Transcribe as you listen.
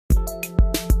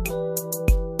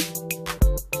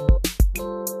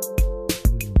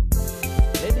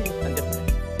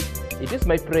It is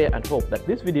my prayer and hope that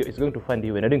this video is going to find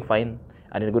you when you're doing fine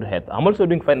and in good health. I'm also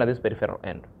doing fine at this peripheral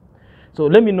end. So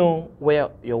let me know where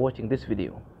you're watching this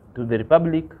video. To the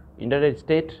Republic, United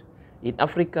States, in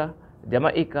Africa,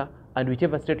 Jamaica, and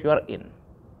whichever state you are in,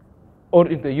 or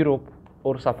into Europe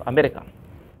or South America.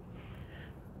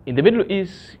 In the Middle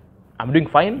East, I'm doing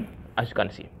fine, as you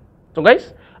can see. So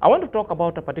guys, I want to talk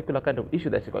about a particular kind of issue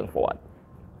that's going forward.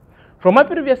 From my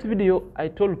previous video, I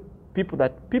told people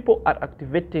that people are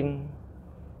activating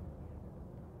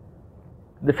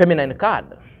the feminine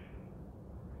card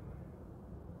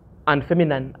and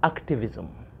feminine activism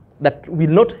that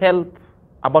will not help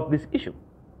about this issue.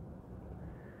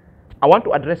 I want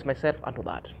to address myself onto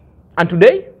that. And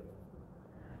today,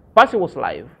 Passy was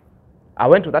live. I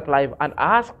went to that live and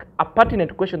asked a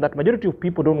pertinent question that majority of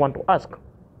people don't want to ask.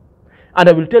 And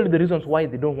I will tell you the reasons why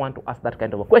they don't want to ask that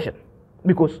kind of a question.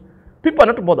 Because people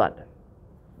are not bothered.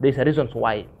 There's a reason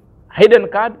why. Hidden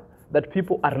card that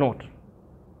people are not.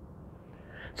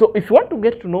 So if you want to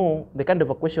get to know the kind of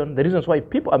a question, the reasons why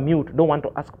people are mute, don't want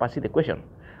to ask Passy the question,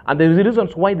 and the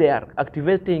reasons why they are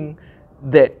activating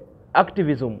the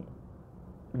activism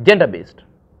gender-based,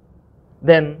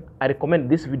 then I recommend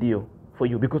this video for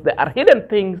you, because there are hidden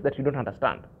things that you don't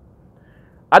understand.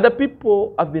 Other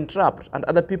people have been trapped and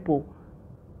other people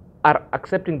are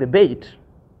accepting the bait,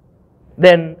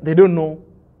 then they don't know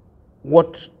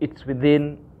what it's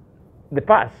within the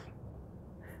past.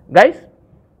 Guys,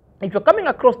 if you're coming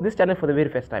across this channel for the very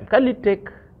first time, kindly take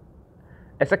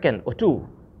a second or two,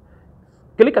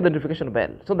 click at the notification bell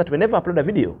so that whenever I upload a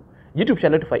video, YouTube shall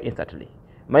notify instantly.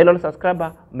 My loyal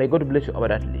subscriber, may God bless you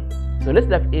abundantly. So let's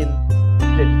dive in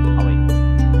straight away.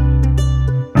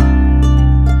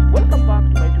 Welcome back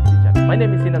to my YouTube channel. My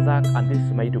name is Zach and this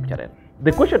is my YouTube channel.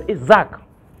 The question is, Zach,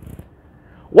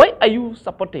 why are you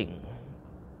supporting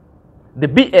the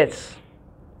BS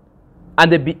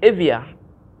and the behavior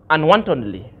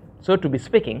unwantonly, so to be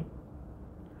speaking,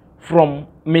 from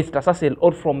Mr. Cecil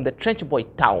or from the trench boy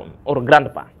town or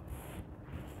grandpa?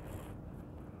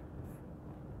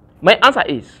 My answer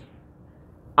is,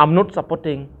 I'm not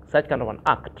supporting such kind of an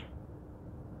act.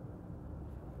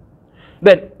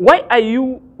 Then why are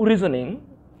you reasoning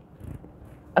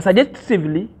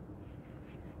suggestively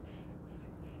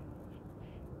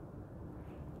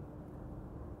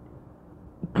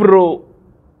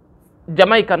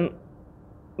pro-Jamaican,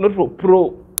 not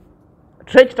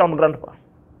pro-trench town grandpa?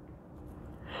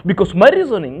 Because my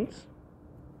reasonings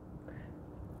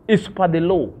is per the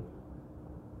law.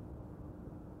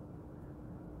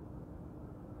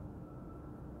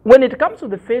 When it comes to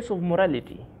the face of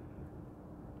morality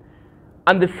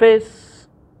and the face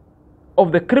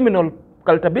of the criminal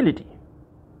culpability,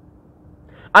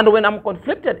 and when I'm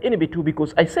conflicted in between,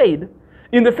 because I said,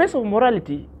 in the face of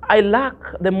morality, I lack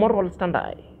the moral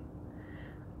standard.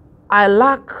 I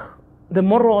lack the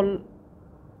moral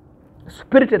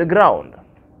spirited ground.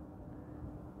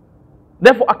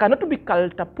 Therefore, I cannot be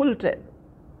catapulted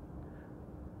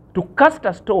to cast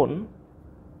a stone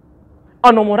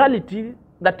on a morality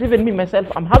that even me myself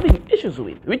I'm having issues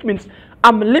with, which means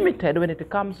I'm limited when it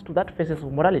comes to that faces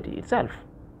of morality itself.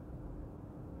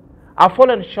 I've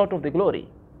fallen short of the glory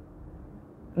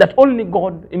that only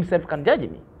God himself can judge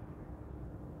me.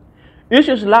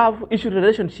 Issues love, issue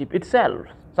relationship itself.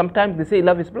 Sometimes they say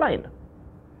love is blind.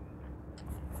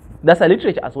 That's a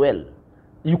literature as well.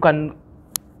 You can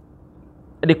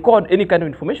record any kind of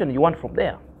information you want from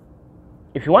there,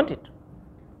 if you want it.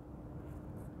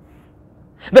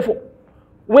 Therefore,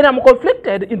 when I'm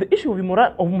conflicted in the issue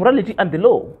of morality and the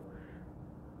law,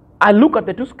 I look at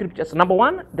the two scriptures. Number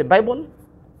one, the Bible,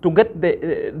 to get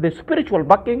the spiritual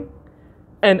backing,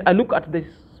 and I look at the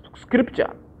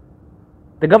scripture,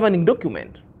 the governing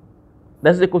document.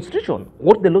 That's the constitution,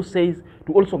 what the law says,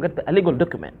 to also get the legal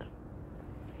document.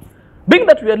 Being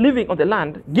that we are living on the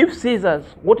land, give Caesar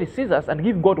what is Caesar's and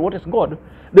give God what is God.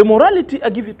 The morality I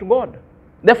give it to God.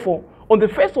 Therefore, on the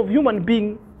face of human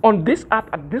being on this earth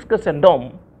at this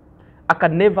Christendom, I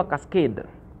can never cascade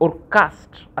or cast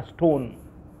a stone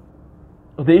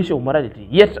of the issue of morality.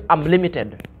 Yet I'm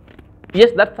limited.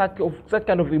 Yes, that such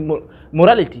kind of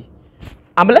morality,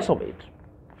 I'm less of it.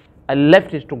 I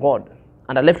left it to God,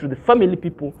 and I left it to the family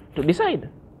people to decide.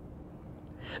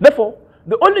 Therefore,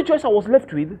 the only choice I was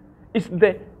left with is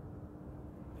the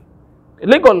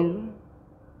legal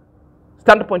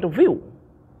standpoint of view.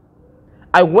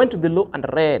 I went to the law and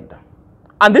read.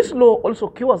 And this law also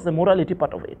cures the morality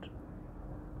part of it.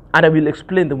 And I will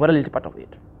explain the morality part of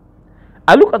it.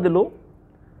 I look at the law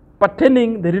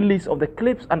pertaining the release of the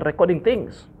clips and recording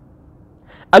things.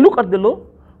 I look at the law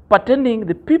pertaining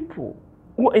the people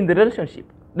who are in the relationship.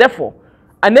 Therefore,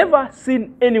 I never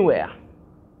seen anywhere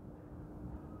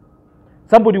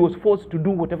somebody was forced to do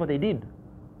whatever they did.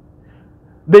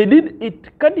 They did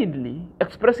it candidly,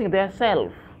 expressing their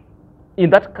self in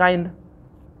that kind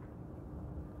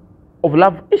of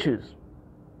love issues.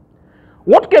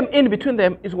 What came in between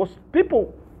them was two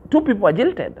people were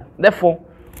jilted. Therefore,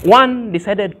 one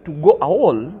decided to go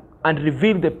AWOL and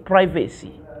reveal the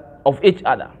privacy of each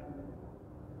other.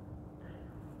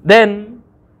 Then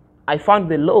I found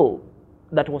the law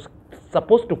that was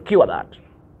supposed to cure that.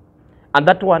 And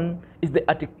that one is the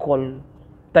Article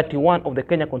 31 of the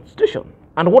Kenya Constitution.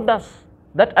 And what does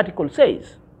that article say?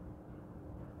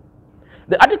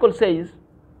 The article says,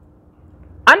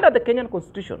 under the Kenyan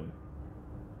Constitution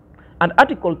and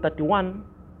Article 31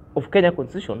 of Kenya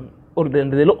Constitution, or the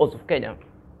laws of Kenya,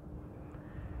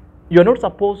 you are not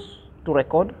supposed to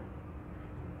record,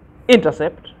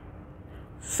 intercept,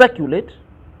 circulate,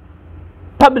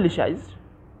 publicize,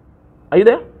 are you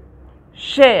there?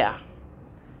 Share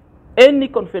any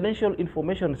confidential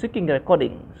information seeking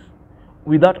recordings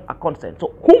without a consent.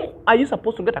 So whom are you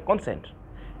supposed to get a consent?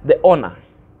 The owner.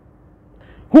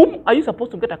 Whom are you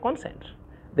supposed to get a consent?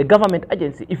 The government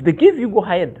agency. If they give you, go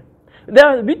ahead.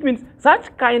 Which means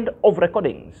such kind of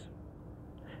recordings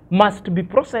must be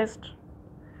processed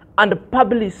and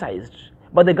publicized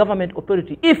by the government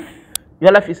authority if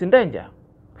your life is in danger.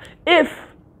 If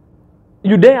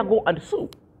you dare go and sue,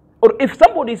 or if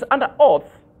somebody is under oath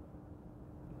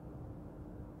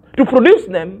to produce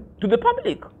them to the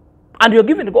public, and you're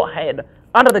given to go ahead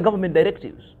under the government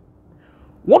directives.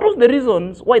 What was the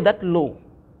reasons why that law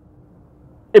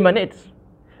emanates?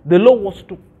 The law was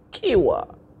to cure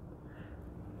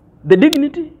the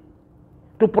dignity,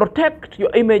 to protect your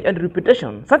image and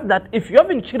reputation, such that if you're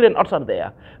having children outside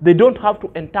there, they don't have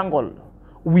to entangle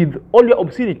with all your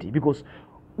obscenity. Because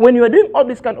when you are doing all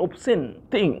these kind of obscene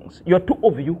things, you are two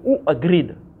of you who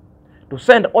agreed to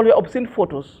send all your obscene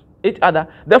photos each other.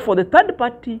 Therefore, the third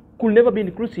party could never be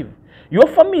inclusive. Your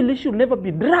family should never be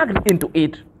dragged into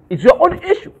it. It's your own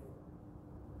issue.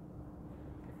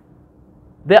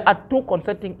 There are two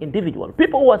consenting individuals.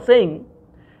 People who are saying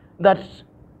that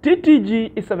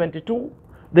TTG is 72,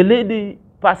 the lady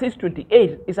Passy is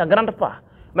 28, is a grandpa.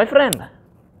 My friend,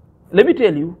 let me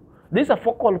tell you, this is a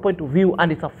focal point of view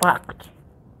and it's a fact.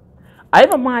 I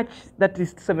have a match that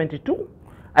is 72.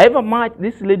 I have a match,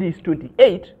 this lady is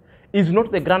 28, is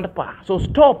not the grandpa. So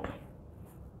stop.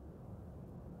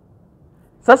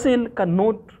 Cecil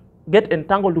cannot get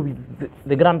entangled with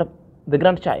the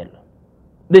grandchild.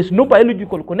 There's no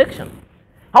biological connection.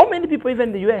 How many people even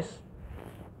in the US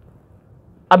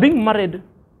are being married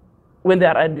when they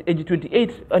are at age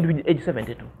 28 and with age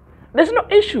 72? There's no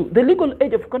issue. The legal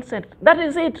age of consent, that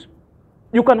is it.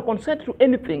 You can consent to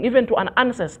anything, even to an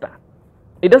ancestor.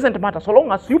 It doesn't matter. So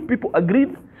long as you people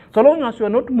agreed, so long as you are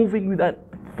not moving with a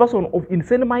person of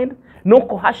insane mind, no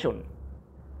coercion.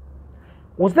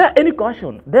 Was there any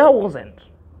coercion? There wasn't.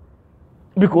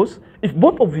 Because if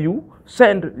both of you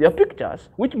send your pictures,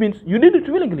 which means you did it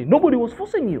willingly, nobody was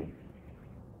forcing you.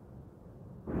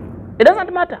 It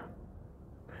doesn't matter.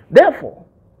 Therefore,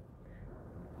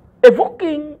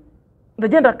 evoking the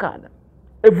gender card,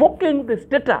 evoking the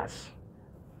status,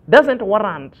 doesn't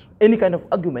warrant any kind of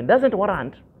argument, doesn't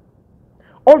warrant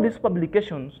all these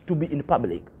publications to be in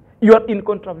public. You are in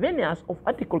contravenance of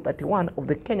Article 31 of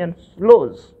the Kenyan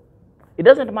laws. It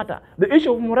doesn't matter. The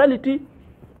issue of morality,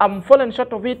 I'm falling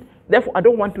short of it, therefore I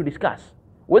don't want to discuss.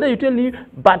 Whether you tell me,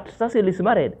 but Cecil is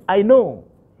married, I know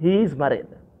he is married.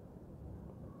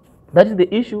 That is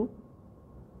the issue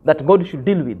that God should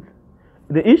deal with.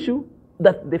 The issue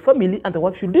that the family and the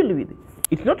wife should deal with.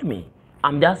 It's not me.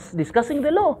 I'm just discussing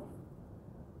the law.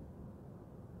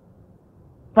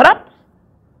 Perhaps,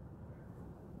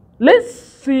 let's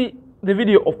see the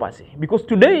video of Passy. Because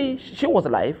today, she was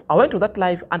live. I went to that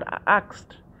live and I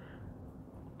asked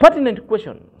pertinent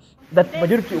questions that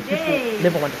majority of people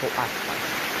never wanted to ask.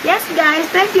 Yes, guys,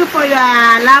 thank you for your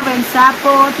love and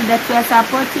support that you are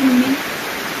supporting me.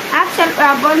 Actually, we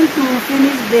are going to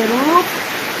finish the roof.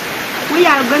 We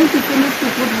are going to finish to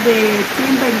put the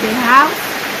timber in the house,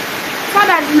 so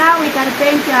that now we can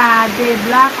paint the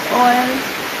black oil,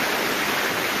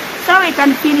 so we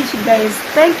can finish, guys.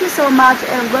 Thank you so much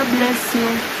and God bless you.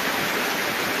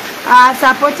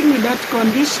 Supporting without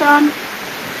condition.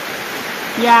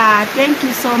 Yeah, thank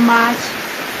you so much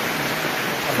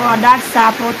for that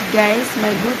support, guys,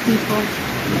 my good people.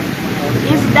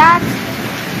 Is that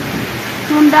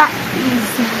Tunda is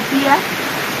here?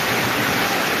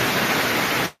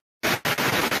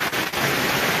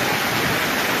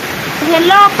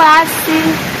 Hello, Passy.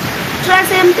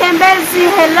 Tracy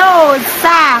Mtembezi, hello,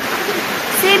 Sak.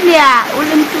 Sylvia,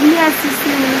 ulimtumia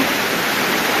sisi.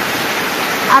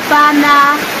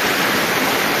 Hapana.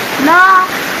 No.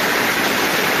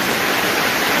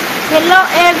 Hello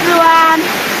everyone.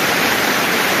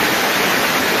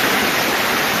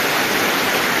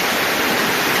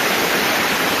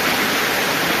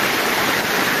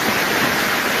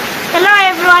 Hello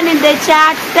everyone in the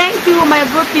chat. Thank you my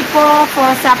good people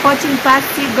for supporting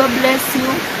Passy. God bless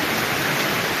you.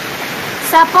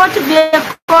 Support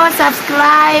Vehicle,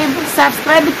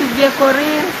 subscribe to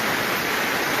Vehicle.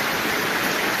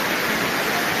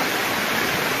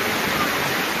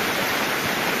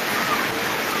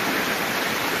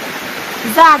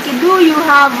 Zach, do you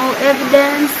have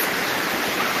evidence?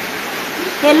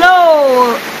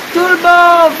 Hello,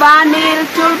 Turbo, Vanil,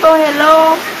 Turbo,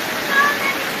 hello.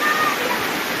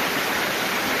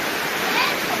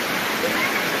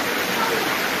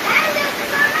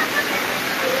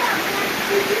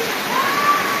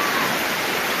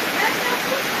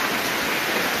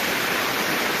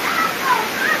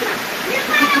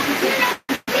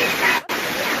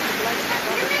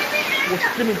 Was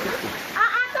streaming pictures.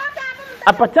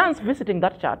 I perchance visiting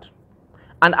that chat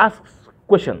and asks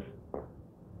question.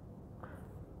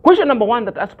 Question number one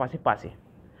that asks Passy.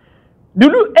 Do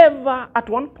you ever at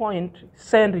one point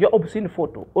send your obscene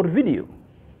photo or video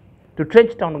to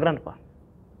Trench Town Grandpa?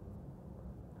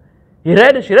 She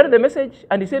read the message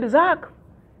and he said, Zach,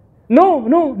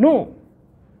 no.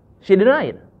 She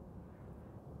denied.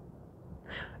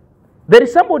 There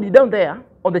is somebody down there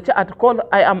on the chat called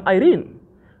I am Irene.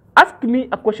 Ask me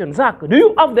a question, Zach, do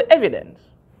you have the evidence?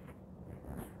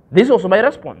 This was my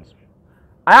response.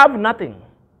 I have nothing.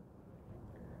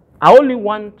 I only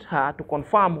want her to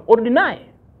confirm or deny,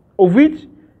 of which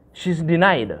she's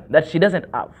denied that she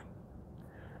doesn't have.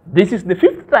 This is the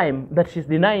 5th time that she's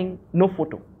denying no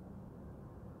photo.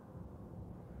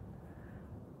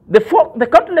 The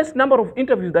countless number of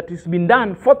interviews that has been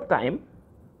done 4th time,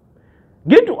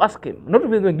 get to ask him, not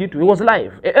even get to, it was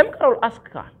live. M. Carol asked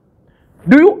her,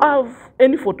 do you have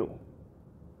any photo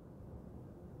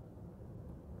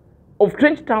of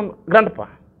Trench Town Grandpa?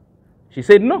 She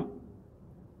said no.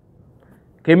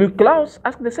 Kemi Klaus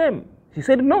asked the same. She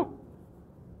said no.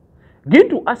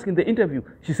 Gintu asked in the interview.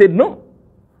 She said no.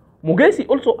 Mugesi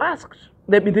also asked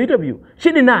them in the interview.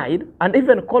 She denied and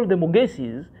even called the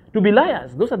Mugesis to be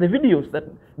liars. Those are the videos that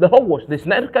the hogwash, this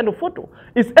kind of photo.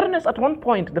 Is Ernest at one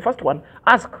point, the first one,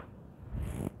 asked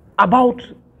about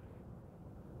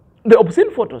the obscene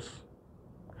photos.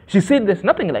 She said there's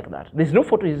nothing like that. There's no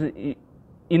photo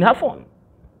in her phone.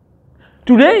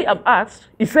 Today I've asked,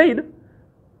 he said,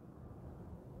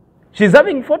 she's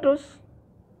having photos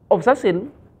of Cecil,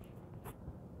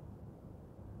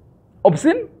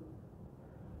 obscene,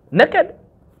 naked,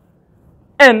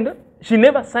 and she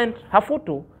never sent her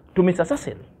photo to Mr.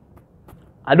 Cecil.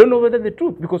 I don't know whether the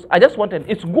truth, because I just wanted,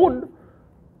 it's good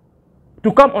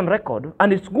to come on record,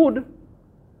 and it's good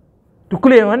to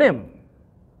clear your name.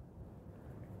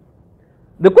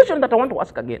 The question that I want to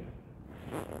ask again,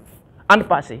 and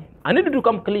Passy, I need you to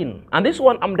come clean. And this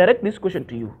one, I'm direct this question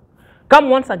to you. Come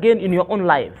once again in your own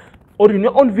live, or in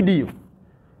your own video,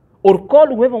 or call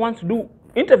whoever wants to do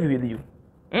interview with you,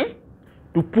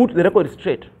 to put the record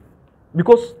straight,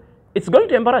 because it's going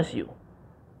to embarrass you.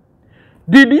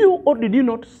 Did you or did you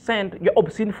not send your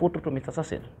obscene photo to Mr.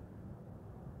 Cecil?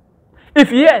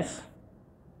 If yes,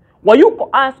 were you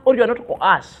coerced or you are not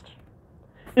coerced?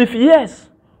 If yes,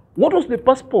 what was the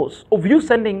purpose of you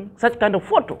sending such kind of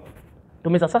photo to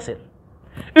Mr. Cecil?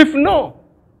 If no,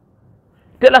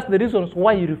 tell us the reasons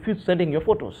why you refused sending your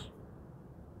photos.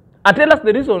 And tell us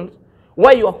the reasons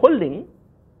why you are holding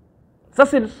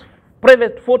Cecil's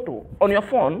private photo on your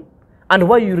phone and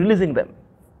why you're releasing them.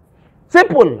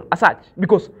 Simple as such,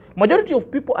 because majority of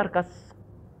people are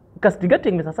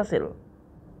castigating Mr. Cecil.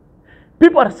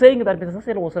 People are saying that Mr.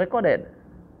 Cecil was recorded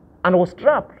and was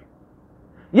trapped.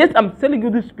 Yes, I'm telling you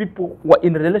these people were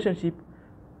in a relationship.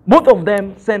 Both of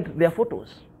them sent their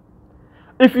photos.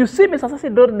 If you see Mr.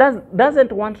 Cecil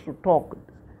doesn't want to talk,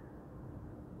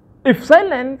 if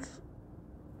silence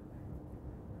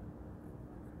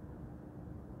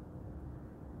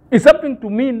is something to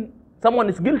mean someone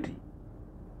is guilty,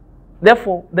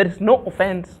 therefore there is no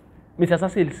offense Mr.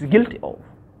 Cecil is guilty of.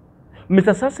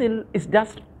 Mr. Cecil is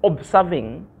just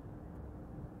observing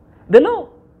the law.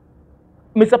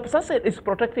 Mr. Passy is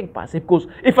protecting Passy, because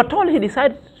if at all he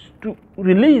decides to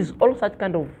release all such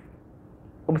kind of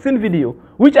obscene video,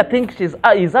 which I think she's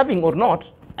having or not,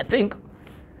 I think,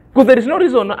 because there is no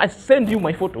reason I send you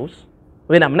my photos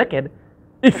when I'm naked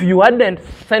if you hadn't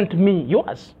sent me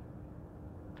yours.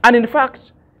 And in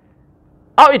fact,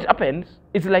 how it happens,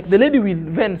 it's like the lady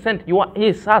will then send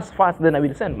hers first, then I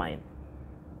will send mine.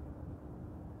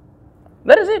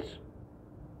 That is it.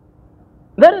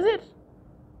 That is it.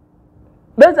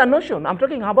 There's a notion I'm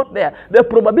talking about there, the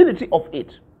probability of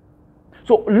it.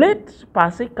 So let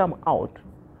Passy come out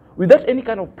without any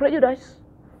kind of prejudice,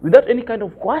 without any kind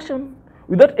of question,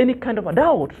 without any kind of a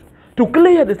doubt, to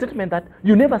clear the statement that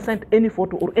you never sent any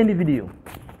photo or any video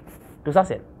to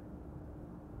Cecil.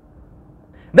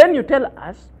 Then you tell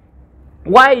us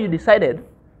why you decided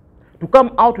to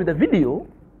come out with a video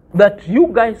that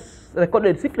you guys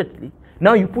recorded secretly,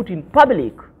 now you put in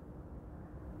public.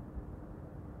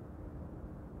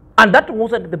 And that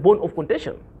wasn't the bone of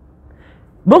contention.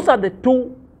 Those are the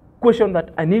two questions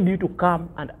that I need you to come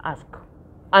and ask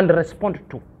and respond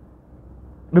to,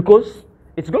 because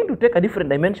it's going to take a different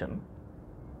dimension.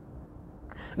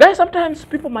 Guys, sometimes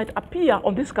people might appear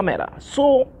on this camera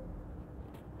so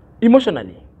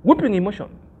emotionally, whipping emotion,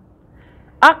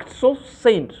 act so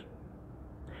saint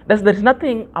that there's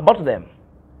nothing about them.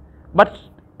 But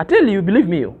I tell you, believe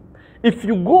me, if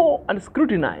you go and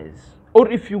scrutinize, or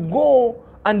if you go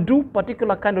and do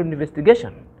particular kind of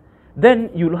investigation, then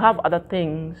you'll have other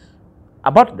things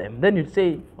about them. Then you'll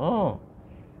say, oh,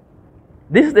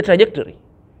 this is the trajectory.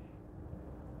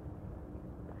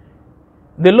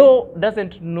 The law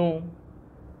doesn't know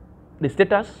the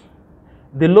status.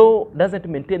 The law doesn't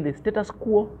maintain the status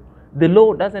quo. The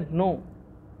law doesn't know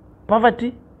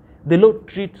poverty. The law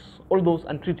treats all those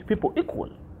and treats people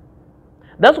equal.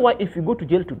 That's why if you go to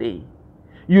jail today,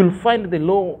 you'll find the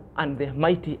law and the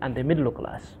mighty and the middle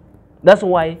class. That's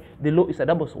why the law is a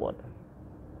double sword.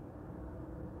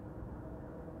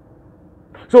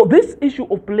 So this issue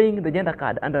of playing the gender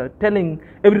card and telling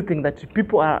everything that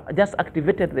people are just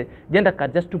activated the gender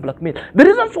card just to blackmail. The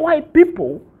reasons why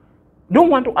people don't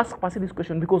want to ask Passy this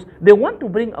question, because they want to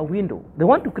bring a window. They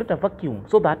want to create a vacuum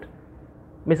so that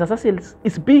Mr. Cecil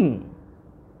is being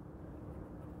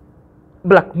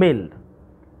blackmailed.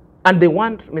 And they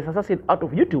want Mr. Cecil out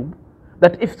of YouTube,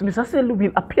 that if Mr. Cecil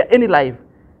will appear any live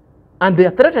and they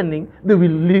are threatening, they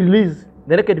will release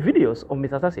the naked videos of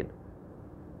Mr. Cecil.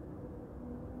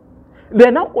 They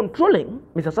are now controlling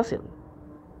Mr. Cecil.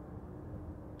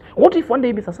 What if one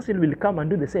day Mr. Cecil will come and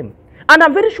do the same? And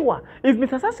I'm very sure if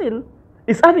Mr. Cecil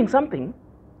is having something,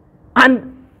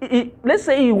 and let's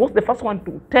say he was the first one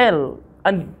to tell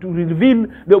and to reveal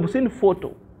the obscene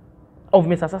photo of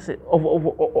Mr. Cecil,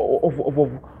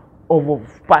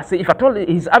 of Passy, if at all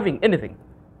he's having anything,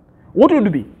 what would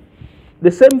be?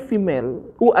 The same female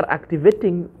who are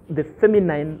activating the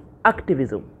feminine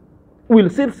activism will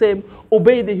still say,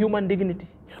 obey the human dignity,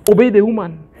 obey the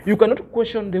woman. You cannot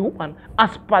question the woman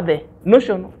as per the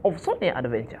notion of Sonia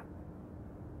Adventure.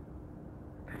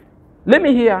 Let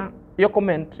me hear your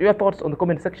comment, your thoughts on the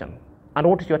comment section, and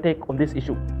what is your take on this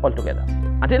issue altogether.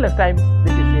 Until next time,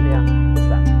 this is Senior.